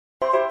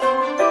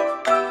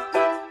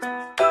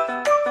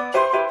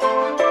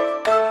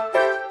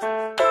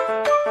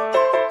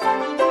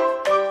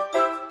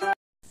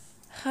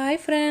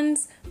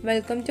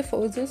Welcome to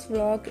ഫോസൂസ്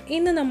vlog.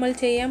 ഇന്ന് നമ്മൾ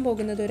ചെയ്യാൻ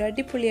പോകുന്നത് ഒരു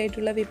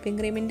അടിപൊളിയായിട്ടുള്ള വിപ്പിംഗ്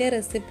ക്രീമിൻ്റെ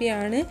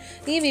റെസിപ്പിയാണ്.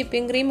 ഈ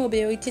വിപ്പിംഗ് ക്രീം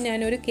ഉപയോഗിച്ച്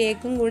ഞാനൊരു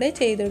കേക്കും കൂടെ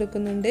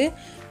ചെയ്തെടുക്കുന്നുണ്ട്.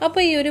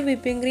 അപ്പോൾ ഈ ഒരു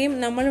വിപ്പിംഗ് ക്രീം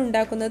നമ്മൾ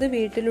ഉണ്ടാക്കുന്നത്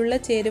വീട്ടിലുള്ള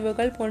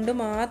ചേരുവകൾ കൊണ്ട്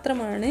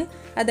മാത്രമാണ്.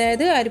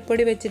 അതായത്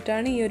അരിപ്പൊടി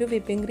വെച്ചിട്ടാണ് ഈ ഒരു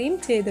വിപ്പിംഗ് ക്രീം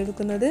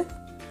ചെയ്തെടുക്കുന്നത്.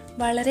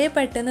 വളരെ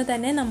പെട്ടെന്ന്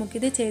തന്നെ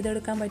നമുക്കിത്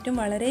ചെയ്തെടുക്കാൻ പറ്റും.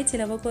 വളരെ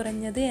ചിലവ്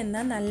കുറഞ്ഞത്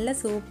എന്നാൽ നല്ല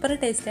സൂപ്പർ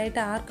ടേസ്റ്റായിട്ട്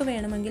ആർക്ക്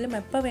വേണമെങ്കിലും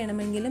എപ്പോൾ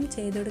വേണമെങ്കിലും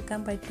ചെയ്തെടുക്കാൻ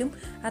പറ്റും.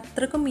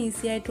 അത്രക്കും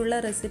ഈസി ആയിട്ടുള്ള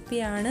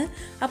റെസിപ്പിയാണ്.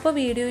 അപ്പോൾ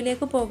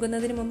വീഡിയോയിലേക്ക്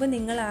പോകുന്നതിന് മുമ്പ്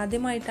നിങ്ങൾ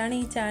ആദ്യമായിട്ടാണ്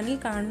ഈ ചാനൽ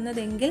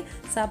കാണുന്നതെങ്കിൽ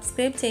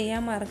സബ്സ്ക്രൈബ്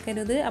ചെയ്യാൻ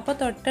മറക്കരുത്. അപ്പോൾ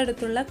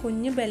തൊട്ടടുത്തുള്ള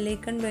കുഞ്ഞു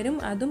ബെല്ലൈക്കൺ വരും,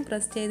 അതും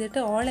പ്രസ്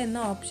ചെയ്തിട്ട് ഓൾ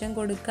എന്ന ഓപ്ഷൻ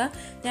കൊടുക്കുക.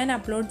 ഞാൻ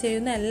അപ്ലോഡ്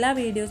ചെയ്യുന്ന എല്ലാ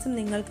വീഡിയോസും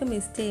നിങ്ങൾക്ക്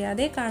മിസ്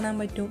ചെയ്യാതെ കാണാൻ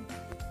പറ്റും.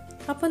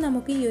 അപ്പോൾ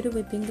നമുക്ക് ഈ ഒരു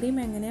വിപ്പിംഗ് ക്രീം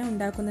എങ്ങനെയാണ്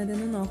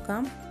ഉണ്ടാക്കുന്നതെന്ന്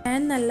നോക്കാം.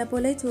 പാൻ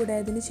നല്ലപോലെ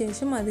ചൂടായതിന്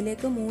ശേഷം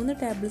അതിലേക്ക് 3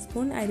 ടേബിൾ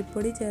സ്പൂൺ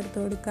അരിപ്പൊടി ചേർത്ത്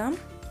കൊടുക്കാം.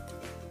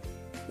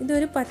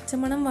 ഇതൊരു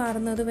പച്ചമണം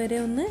മാറുന്നത് വരെ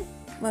ഒന്ന്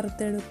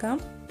വറുത്തെടുക്കാം.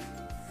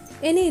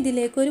 ഇനി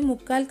ഇതിലേക്ക് ഒരു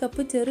 1/4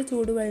 കപ്പ് ചെറു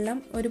ചൂടുവെള്ളം,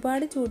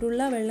 ഒരുപാട്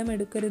ചൂടുള്ള വെള്ളം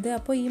എടുക്കരുത്,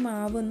 അപ്പോൾ ഈ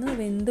മാവ് ഒന്ന്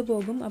വെന്ത്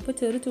പോകും. അപ്പോൾ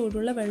ചെറു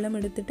ചൂടുള്ള വെള്ളം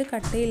എടുത്തിട്ട്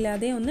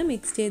കട്ടയില്ലാതെ ഒന്ന്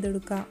മിക്സ്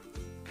ചെയ്തെടുക്കാം.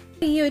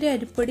 ഈ ഒരു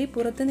അരിപ്പൊടി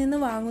പുറത്തു നിന്ന്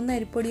വാങ്ങുന്ന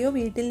അരിപ്പൊടിയോ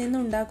വീട്ടിൽ നിന്ന്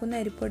ഉണ്ടാക്കുന്ന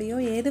അരിപ്പൊടിയോ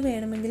ഏത്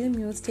വേണമെങ്കിലും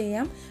യൂസ്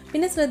ചെയ്യാം.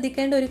 പിന്നെ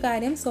ശ്രദ്ധിക്കേണ്ട ഒരു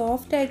കാര്യം,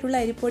 സോഫ്റ്റ് ആയിട്ടുള്ള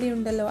അരിപ്പൊടി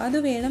ഉണ്ടല്ലോ, അത്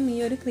വേണം ഈ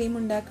ഒരു ക്രീം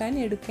ഉണ്ടാക്കാൻ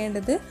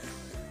എടുക്കേണ്ടത്.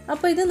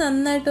 അപ്പോൾ ഇത്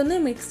നന്നായിട്ടൊന്ന്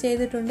മിക്സ്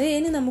ചെയ്തിട്ടുണ്ട്.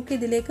 ഇനി നമുക്ക്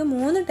ഇതിലേക്ക്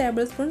 3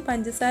 ടേബിൾ സ്പൂൺ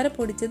പഞ്ചസാര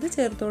പൊടിച്ചത്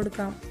ചേർത്ത്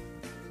കൊടുക്കാം.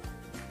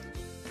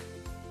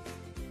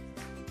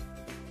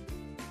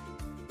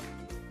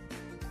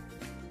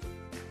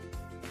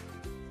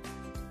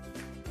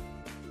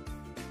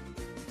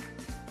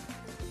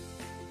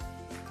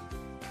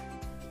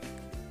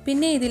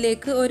 പിന്നെ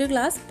ഇതിലേക്ക് 1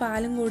 ഗ്ലാസ്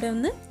പാലും കൂടെ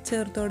ഒന്ന്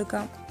ചേർത്ത്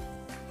കൊടുക്കാം.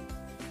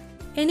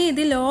 ഇനി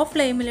ഇത് ലോ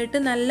ഫ്ലെയിമിലിട്ട്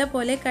നല്ല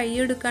പോലെ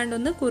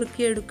കൈയെടുക്കാണ്ടൊന്ന്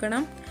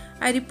കുറുക്കിയെടുക്കണം.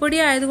 അരിപ്പൊടി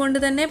ആയതുകൊണ്ട്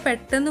തന്നെ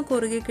പെട്ടെന്ന്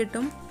കുറുകി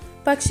കിട്ടും.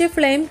 പക്ഷേ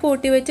ഫ്ലെയിം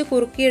കൂട്ടി വെച്ച്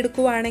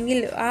കുറുക്കിയെടുക്കുവാണെങ്കിൽ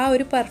ആ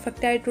ഒരു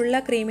പെർഫെക്റ്റ് ആയിട്ടുള്ള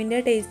ക്രീമിൻ്റെ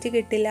ടേസ്റ്റ്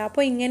കിട്ടില്ല.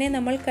 അപ്പോൾ ഇങ്ങനെ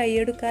നമ്മൾ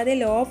കൈയെടുക്കാതെ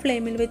ലോ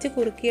ഫ്ലെയിമിൽ വെച്ച്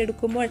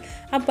കുറുക്കിയെടുക്കുമ്പോൾ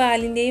ആ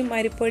പാലിൻ്റെയും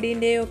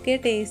അരിപ്പൊടിൻ്റെയും ഒക്കെ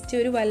ടേസ്റ്റ്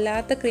ഒരു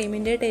വല്ലാത്ത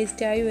ക്രീമിൻ്റെ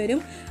ടേസ്റ്റായി വരും.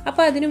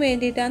 അപ്പോൾ അതിനു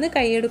വേണ്ടിയിട്ടാണ്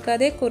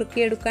കൈയെടുക്കാതെ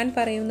കുറുക്കിയെടുക്കാൻ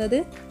പറയുന്നത്.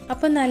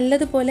 അപ്പോൾ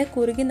നല്ലതുപോലെ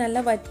കുറുകി നല്ല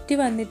വറ്റി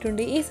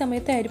വന്നിട്ടുണ്ട്. ഈ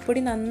സമയത്ത്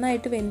അരിപ്പൊടി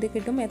നന്നായിട്ട് വെന്ത്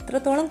കിട്ടും.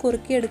 എത്രത്തോളം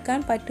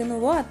കുറുക്കിയെടുക്കാൻ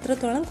പറ്റുന്നുവോ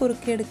അത്രത്തോളം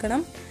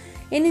കുറുക്കിയെടുക്കണം.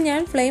 ഇനി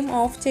ഞാൻ ഫ്ലെയിം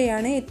ഓഫ്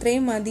ചെയ്യാണ്.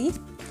 ഇത്രയും മതി.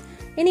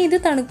 ഇനി ഇത്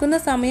തണുക്കുന്ന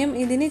സമയം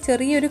ഇതിന്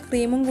ചെറിയൊരു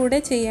ക്രീമും കൂടെ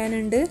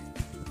ചെയ്യാനുണ്ട്.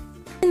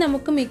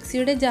 നമുക്ക്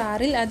മിക്സിയുടെ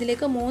ജാറിൽ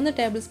അതിലേക്ക് 3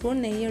 ടേബിൾ സ്പൂൺ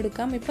നെയ്യ്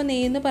എടുക്കാം. ഇപ്പോൾ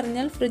നെയ്യെന്ന്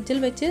പറഞ്ഞാൽ ഫ്രിഡ്ജിൽ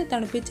വെച്ച്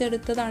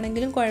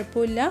തണുപ്പിച്ചെടുത്തതാണെങ്കിലും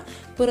കുഴപ്പമില്ല,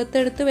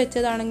 പുറത്തെടുത്ത്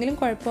വെച്ചതാണെങ്കിലും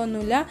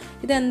കുഴപ്പമൊന്നുമില്ല.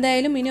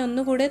 ഇതെന്തായാലും ഇനി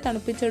ഒന്നുകൂടെ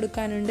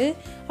തണുപ്പിച്ചെടുക്കാനുണ്ട്.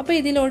 അപ്പോൾ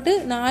ഇതിലോട്ട്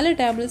 4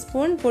 ടേബിൾ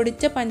സ്പൂൺ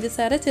പൊടിച്ച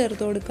പഞ്ചസാര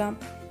ചേർത്ത് കൊടുക്കാം.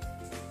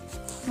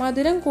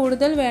 മധുരം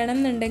കൂടുതൽ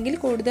വേണമെന്നുണ്ടെങ്കിൽ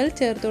കൂടുതൽ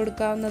ചേർത്ത്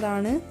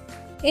കൊടുക്കാവുന്നതാണ്.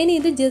 ഇനി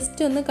ഇത്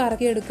ജസ്റ്റ് ഒന്ന്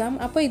കറക്കിയെടുക്കാം.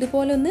 അപ്പോൾ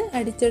ഇതുപോലെ ഒന്ന്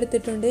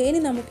അടിച്ചെടുത്തിട്ടുണ്ട്. ഇനി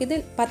നമുക്കിത്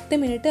 10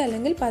 മിനിറ്റ്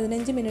അല്ലെങ്കിൽ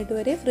 15 മിനിറ്റ്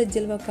വരെ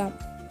ഫ്രിഡ്ജിൽ വെക്കാം.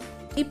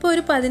 ഇപ്പോൾ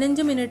ഒരു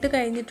 15 മിനിറ്റ്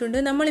കഴിഞ്ഞിട്ടുണ്ട്.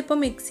 നമ്മളിപ്പോൾ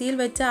മിക്സിയിൽ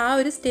വെച്ച ആ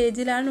ഒരു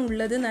സ്റ്റേജിലാണ്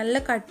ഉള്ളത്. നല്ല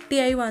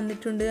കട്ടിയായി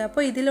വന്നിട്ടുണ്ട്.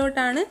 അപ്പോൾ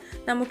ഇതിലോട്ടാണ്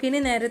നമുക്കിനി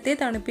നേരത്തെ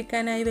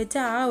തണുപ്പിക്കാനായി വെച്ച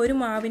ആ ഒരു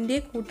മാവിൻ്റെ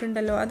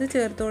കൂട്ടുണ്ടല്ലോ, അത്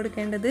ചേർത്ത്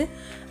കൊടുക്കേണ്ടത്.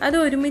 അത്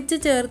ഒരുമിച്ച്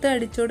ചേർത്ത്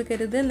അടിച്ചു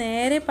കൊടുക്കരുത്,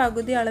 നേരെ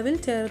പകുതി അളവിൽ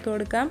ചേർത്ത്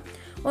കൊടുക്കാം.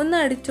 ഒന്ന്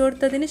അടിച്ചു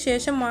കൊടുത്തതിന്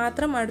ശേഷം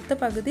മാത്രം അടുത്ത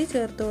പകുതി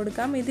ചേർത്ത്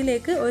കൊടുക്കാം.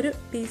 ഇതിലേക്ക് 1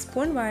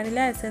 ടീസ്പൂൺ വാനില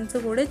എസൻസ്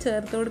കൂടെ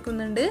ചേർത്ത്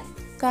കൊടുക്കുന്നുണ്ട്.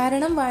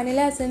 കാരണം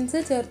വാനില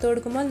എസൻസ് ചേർത്ത്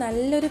കൊടുക്കുമ്പോൾ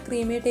നല്ലൊരു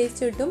ക്രീമി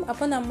ടേസ്റ്റ് കിട്ടും.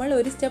 അപ്പോൾ നമ്മൾ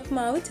 1 സ്റ്റെപ്പ്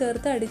മാവ്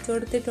ചേർത്ത് അടിച്ചു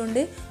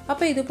കൊടുത്തിട്ടുണ്ട്.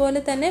 അപ്പോൾ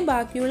ഇതുപോലെ തന്നെ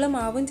ബാക്കിയുള്ള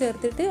മാവും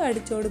ചേർത്തിട്ട്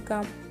അടിച്ചു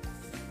കൊടുക്കാം.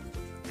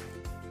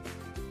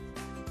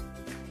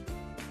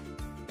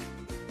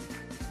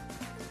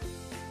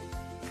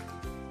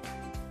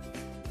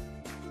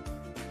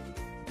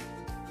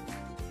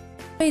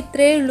 അപ്പോൾ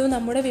ഇത്രയേ ഉള്ളൂ.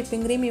 നമ്മുടെ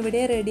വിപ്പിംഗ് ക്രീം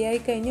ഇവിടെ റെഡിയായി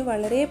കഴിഞ്ഞു.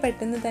 വളരെ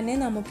പെട്ടെന്ന് തന്നെ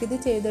നമുക്കിത്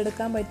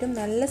ചെയ്തെടുക്കാൻ പറ്റും.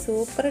 നല്ല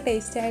സൂപ്പർ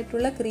ടേസ്റ്റ്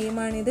ആയിട്ടുള്ള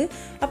ക്രീമാണിത്.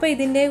 അപ്പോൾ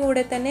ഇതിൻ്റെ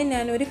കൂടെ തന്നെ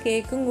ഞാനൊരു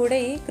കേക്കും കൂടെ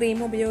ഈ ക്രീം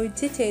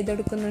ഉപയോഗിച്ച്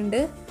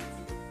ചെയ്തെടുക്കുന്നുണ്ട്.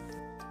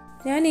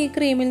 ഞാൻ ഈ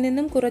ക്രീമിൽ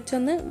നിന്നും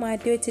കുറച്ചൊന്ന്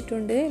മാറ്റി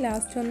വെച്ചിട്ടുണ്ട്,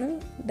 ലാസ്റ്റ് ഒന്ന്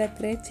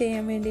ഡെക്കറേറ്റ്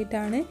ചെയ്യാൻ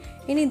വേണ്ടിയിട്ടാണ്.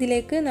 ഇനി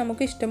ഇതിലേക്ക്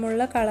നമുക്ക്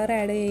ഇഷ്ടമുള്ള കളർ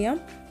ആഡ് ചെയ്യാം.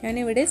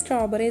 ഞാനിവിടെ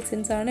സ്ട്രോബെറി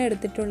എസൻസ് ആണ്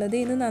എടുത്തിട്ടുള്ളത്.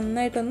 ഇത്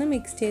നന്നായിട്ടൊന്ന്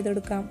മിക്സ്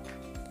ചെയ്തെടുക്കാം.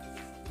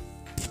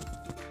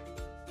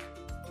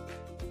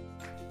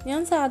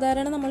 ഞാൻ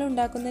സാധാരണ നമ്മൾ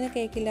ഉണ്ടാക്കുന്ന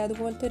കേക്കില്ല,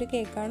 അതുപോലത്തെ ഒരു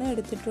കേക്കാണ്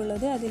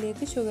എടുത്തിട്ടുള്ളത്.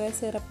 അതിലേക്ക് ഷുഗർ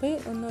സിറപ്പ്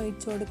ഒന്ന്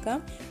ഒഴിച്ചു കൊടുക്കാം.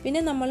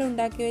 പിന്നെ നമ്മൾ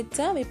ഉണ്ടാക്കി വെച്ച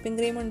വിപ്പിംഗ്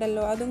ക്രീം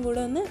ഉണ്ടല്ലോ, അതും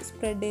കൂടെ ഒന്ന്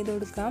സ്പ്രെഡ് ചെയ്ത്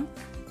കൊടുക്കാം.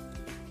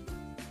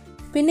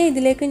 പിന്നെ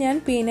ഇതിലേക്ക് ഞാൻ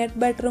പീനട്ട്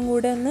ബട്ടറും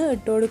കൂടെ ഒന്ന്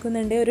ഇട്ട്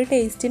കൊടുക്കുന്നുണ്ട്, ഒരു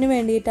ടേസ്റ്റിന്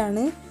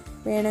വേണ്ടിയിട്ടാണ്.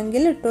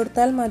 വേണമെങ്കിൽ ഇട്ട്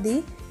കൊടുത്താൽ മതി.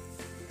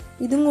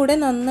 ഇതും കൂടെ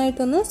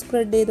നന്നായിട്ടൊന്ന്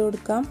സ്പ്രെഡ് ചെയ്ത്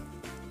കൊടുക്കാം.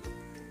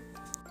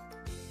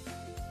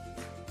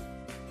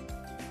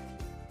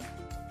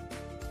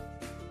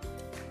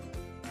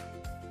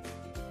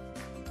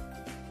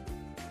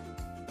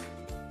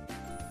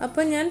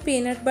 അപ്പോൾ ഞാൻ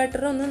പീനട്ട്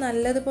ബട്ടർ ഒന്ന്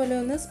നല്ലതുപോലെ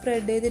ഒന്ന്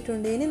സ്പ്രെഡ്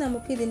ചെയ്തിട്ടുണ്ട്. ഇനി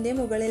നമുക്ക് ഇതിൻ്റെ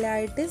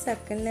മുകളിലായിട്ട്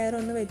സെക്കൻഡ് ലെയർ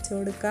ഒന്ന് വെച്ച്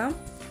കൊടുക്കാം.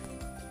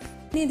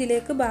 ഇനി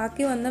ഇതിലേക്ക്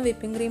ബാക്കി വന്ന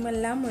വിപ്പിംഗ് ക്രീം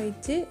എല്ലാം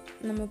ഒഴിച്ച്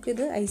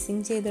നമുക്കിത്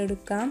ഐസിങ്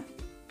ചെയ്തെടുക്കാം.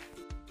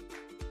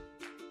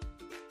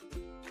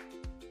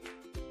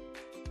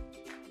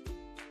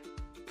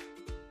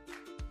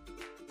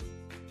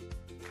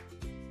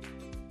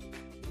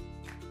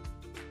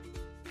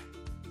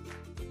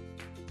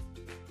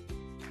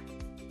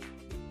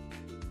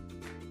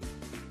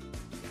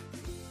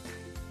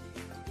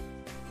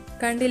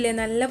 കണ്ടില്ലേ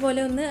നല്ല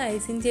പോലെ ഒന്ന്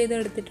ഐസിങ്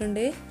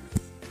ചെയ്തെടുത്തിട്ടുണ്ട്.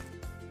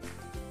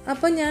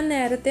 അപ്പോൾ ഞാൻ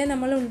നേരത്തെ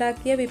നമ്മൾ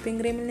ഉണ്ടാക്കിയ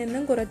വിപ്പിംഗ് ക്രീമിൽ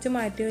നിന്നും കുറച്ച്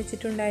മാറ്റി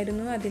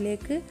വെച്ചിട്ടുണ്ടായിരുന്നു.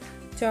 അതിലേക്ക്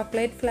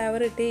ചോക്ലേറ്റ്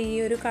ഫ്ലേവർ ഇട്ട് ഈ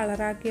ഒരു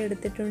കളറാക്കി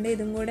എടുത്തിട്ടുണ്ട്.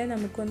 ഇതും കൂടെ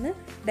നമുക്കൊന്ന്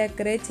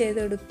ഡെക്കറേറ്റ്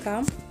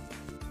ചെയ്തെടുക്കാം.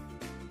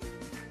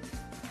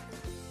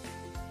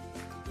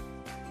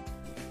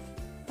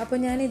 അപ്പോൾ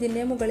ഞാൻ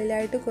ഇതിൻ്റെ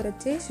മുകളിലായിട്ട്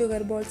കുറച്ച്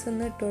ഷുഗർ ബോൾസ്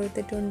ഒന്ന് ഇട്ട്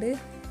കൊടുത്തിട്ടുണ്ട്.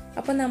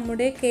 അപ്പോൾ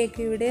നമ്മുടെ കേക്ക്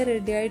ഇവിടെ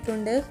റെഡി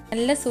ആയിട്ടുണ്ട്.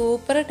 നല്ല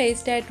സൂപ്പർ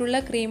ടേസ്റ്റ് ആയിട്ടുള്ള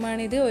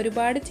ക്രീമാണിത്.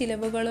 ഒരുപാട്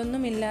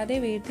ചിലവുകളൊന്നും ഇല്ലാതെ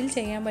വീട്ടിൽ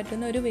ചെയ്യാൻ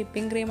പറ്റുന്ന ഒരു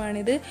വിപ്പിംഗ്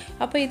ക്രീമാണിത്.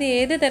 അപ്പോൾ ഇത്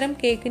ഏത് തരം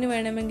കേക്കിന്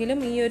വേണമെങ്കിലും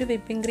ഈ ഒരു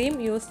വിപ്പിംഗ് ക്രീം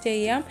യൂസ്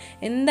ചെയ്യാം.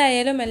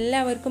 എന്തായാലും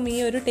എല്ലാവർക്കും ഈ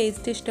ഒരു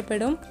ടേസ്റ്റ്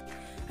ഇഷ്ടപ്പെടും.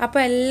 അപ്പോൾ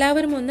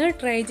എല്ലാവരും ഒന്ന്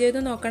ട്രൈ ചെയ്ത്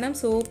നോക്കണം.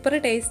 സൂപ്പർ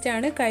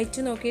ടേസ്റ്റാണ്.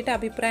 കഴിച്ചു നോക്കിയിട്ട്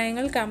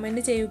അഭിപ്രായങ്ങൾ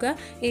കമൻറ്റ് ചെയ്യുക.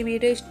 ഈ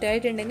വീഡിയോ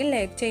ഇഷ്ടമായിട്ടുണ്ടെങ്കിൽ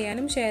ലൈക്ക്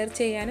ചെയ്യാനും ഷെയർ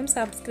ചെയ്യാനും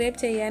സബ്സ്ക്രൈബ്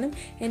ചെയ്യാനും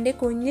എൻ്റെ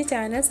കുഞ്ഞു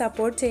ചാനൽ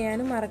സപ്പോർട്ട്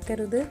ചെയ്യാനും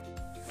മറക്കരുത്.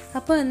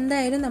 അപ്പോൾ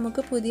എന്തായാലും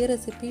നമുക്ക് പുതിയ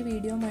റെസിപ്പി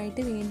വീഡിയോ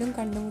ആയിട്ട് വീണ്ടും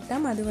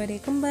കണ്ടുമുട്ടാം.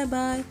 അതുവരേക്കും ബൈ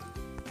ബൈ.